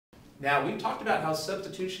Now, we've talked about how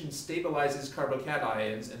substitution stabilizes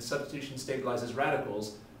carbocations and substitution stabilizes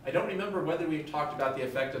radicals. I don't remember whether we've talked about the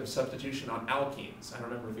effect of substitution on alkenes. I don't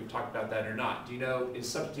remember if we've talked about that or not. Do you know, is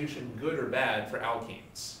substitution good or bad for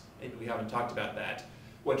alkenes? Maybe we haven't talked about that.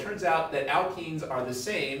 Well, it turns out that alkenes are the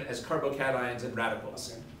same as carbocations and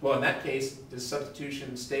radicals. Okay. Well, in that case, does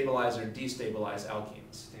substitution stabilize or destabilize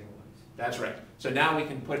alkenes? Stabilize. That's right. So now we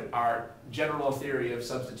can put our general theory of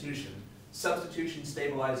substitution. Substitution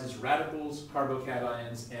stabilizes radicals,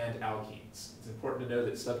 carbocations, and alkenes. It's important to know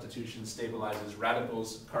that substitution stabilizes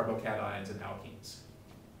radicals, carbocations, and alkenes.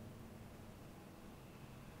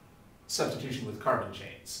 Substitution with carbon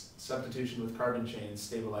chains. Substitution with carbon chains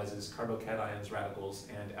stabilizes carbocations, radicals,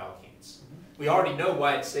 and alkenes. We already know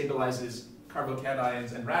why it stabilizes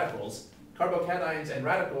carbocations and radicals. Carbocations and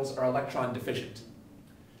radicals are electron deficient,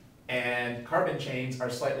 and carbon chains are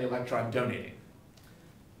slightly electron donating.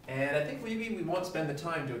 And I think maybe we won't spend the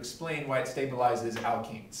time to explain why it stabilizes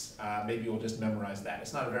alkenes. Maybe we'll just memorize that.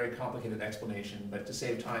 It's not a very complicated explanation, but to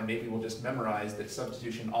save time, maybe we'll just memorize that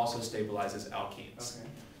substitution also stabilizes alkenes. Okay.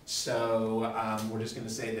 So we're just going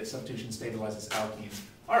to say that substitution stabilizes alkenes.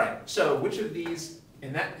 All right, so which of these,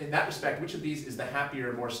 in that respect, which of these is the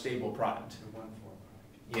happier, more stable product? The 1,4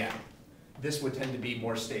 product. Yeah, this would tend to be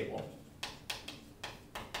more stable.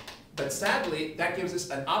 But sadly, that gives us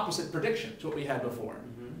an opposite prediction to what we had before.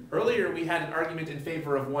 Earlier, we had an argument in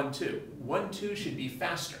favor of 1,2. 1,2 should be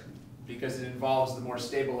faster because it involves the more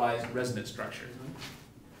stabilized resonance structure.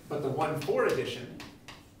 But the 1,4 addition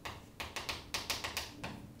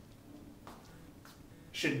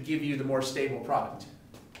should give you the more stable product.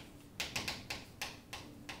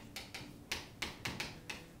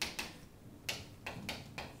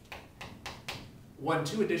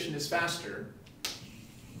 One-two addition is faster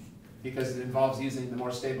because it involves using the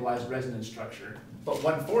more stabilized resonance structure. But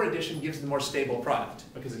 1,4 addition gives the more stable product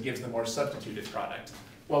because it gives the more substituted product.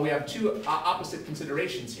 Well, we have two opposite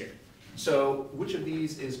considerations here. So which of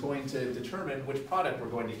these is going to determine which product we're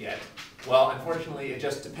going to get? Well, unfortunately, it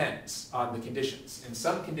just depends on the conditions. In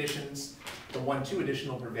some conditions, the 1,2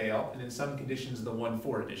 addition will prevail, and in some conditions, the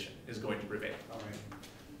 1,4 addition is going to prevail. All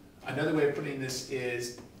right. Another way of putting this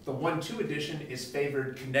is the 1,2 addition is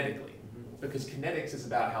favored kinetically, because kinetics is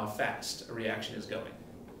about how fast a reaction is going.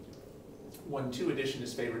 1,2 addition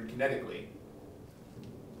is favored kinetically,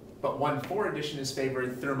 but 1,4 addition is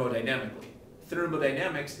favored thermodynamically.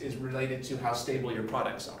 Thermodynamics is related to how stable your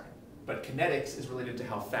products are, but kinetics is related to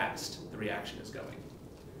how fast the reaction is going.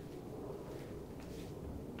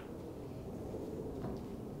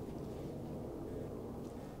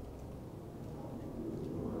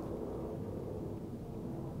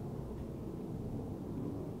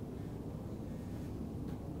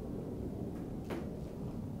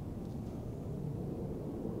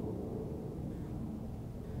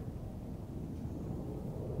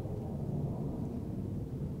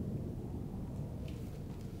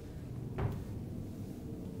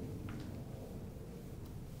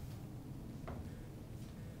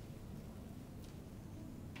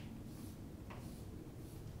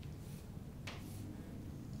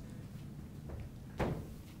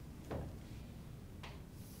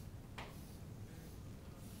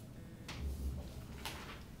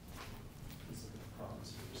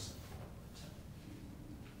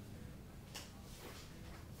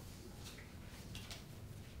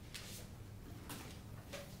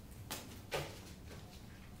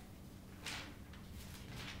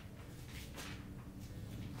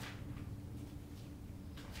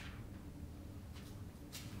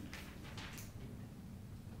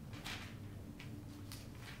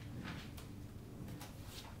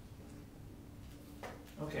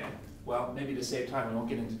 Okay, well, maybe to save time, we won't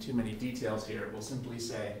get into too many details here. We'll simply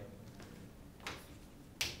say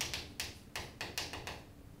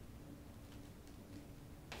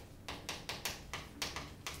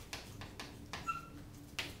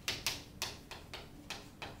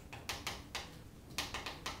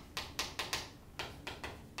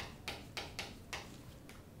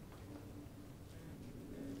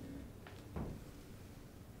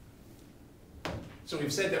so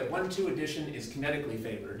we've said that 1,2 addition is kinetically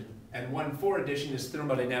favored, and 1,4 addition is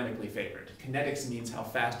thermodynamically favored. Kinetics means how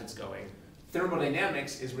fast it's going.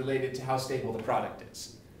 Thermodynamics is related to how stable the product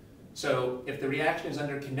is. So if the reaction is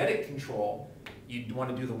under kinetic control, you'd want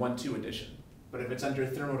to do the 1,2 addition. But if it's under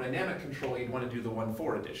thermodynamic control, you'd want to do the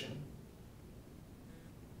 1,4 addition.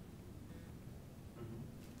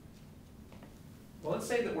 Well, let's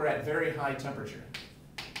say that we're at very high temperature.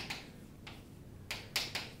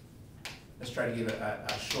 Let's try to give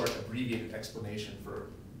a short, abbreviated explanation for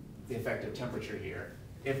the effect of temperature here.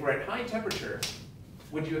 If we're at high temperature,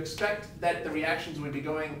 would you expect that the reactions would be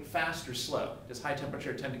going fast or slow? Does high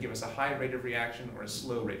temperature tend to give us a high rate of reaction or a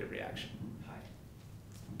slow rate of reaction?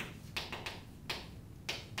 High.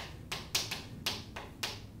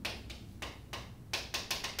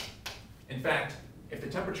 In fact, if the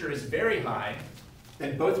temperature is very high,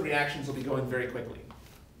 then both reactions will be going very quickly.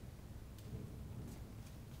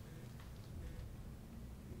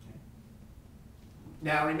 Okay.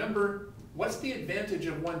 Now remember, what's the advantage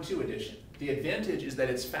of 1,2 addition? The advantage is that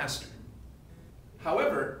it's faster.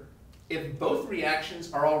 However, if both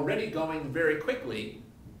reactions are already going very quickly,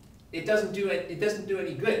 it doesn't do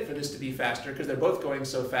any good for this to be faster because they're both going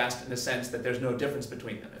so fast in the sense that there's no difference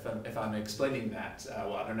between them. If I'm explaining that,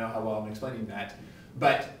 well, I don't know how well I'm explaining that,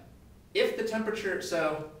 but if the temperature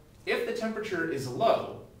is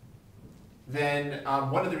low, then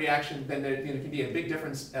one of the reactions, then there can be a big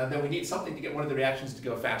difference. Then we need something to get one of the reactions to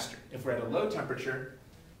go faster. If we're at a low temperature,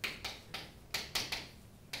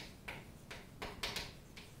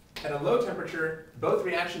 both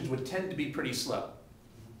reactions would tend to be pretty slow.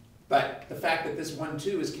 But the fact that this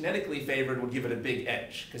 1,2 is kinetically favored will give it a big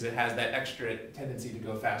edge because it has that extra tendency to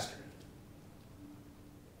go faster.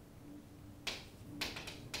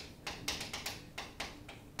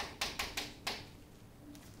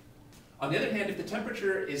 On the other hand, if the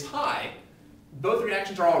temperature is high, both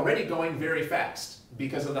reactions are already going very fast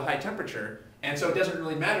because of the high temperature, and so it doesn't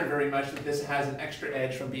really matter very much that this has an extra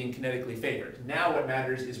edge from being kinetically favored. Now what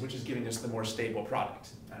matters is which is giving us the more stable product.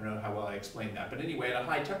 I don't know how well I explained that, but anyway, at a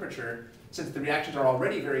high temperature, since the reactions are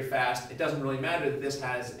already very fast, it doesn't really matter that this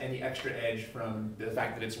has any extra edge from the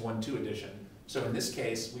fact that it's 1,2 addition. So in this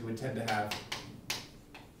case, we would tend to have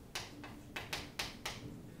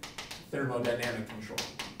thermodynamic control.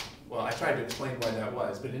 Well, I tried to explain why that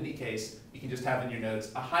was, but in any case, you can just have in your notes,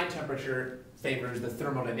 a high temperature favors the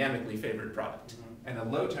thermodynamically favored product, and a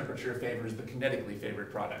low temperature favors the kinetically favored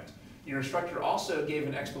product. Your instructor also gave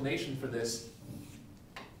an explanation for this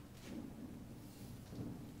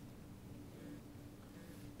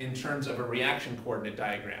in terms of a reaction coordinate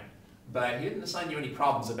diagram, but he didn't assign you any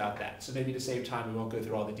problems about that, so maybe to save time, we won't go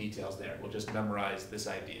through all the details there. We'll just memorize this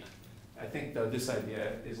idea. I think, though, this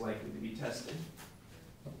idea is likely to be tested.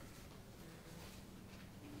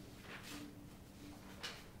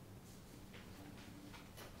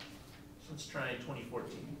 Let's try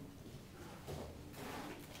 2014.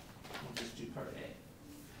 We'll just do part A.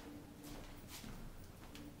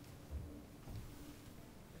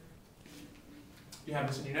 Do you have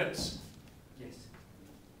this in your notes? Yes.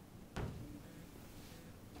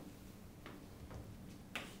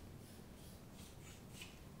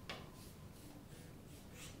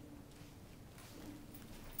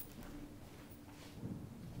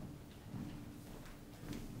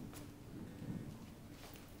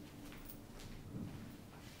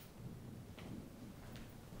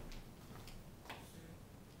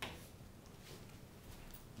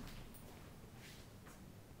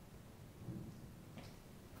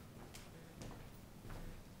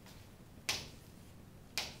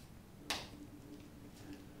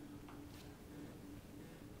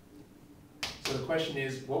 So the question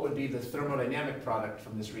is, what would be the thermodynamic product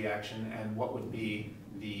from this reaction, and what would be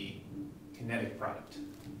the kinetic product?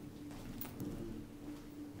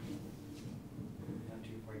 Not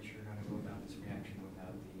too quite sure how to go about this reaction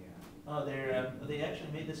without the, Oh, they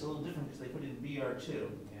actually made this a little different because they put in Br2,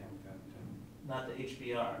 yeah, without, not the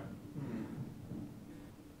HBr.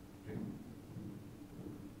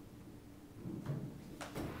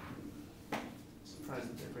 Surprised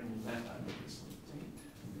that they're bringing that out of this thing.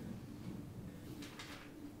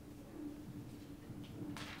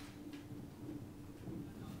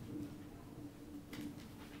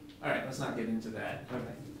 All right, let's not get into that.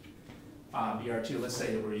 okay. Br2, let's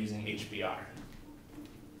say that we're using HBr.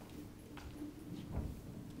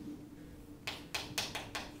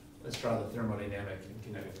 Let's draw the thermodynamic and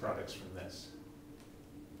kinetic products from this.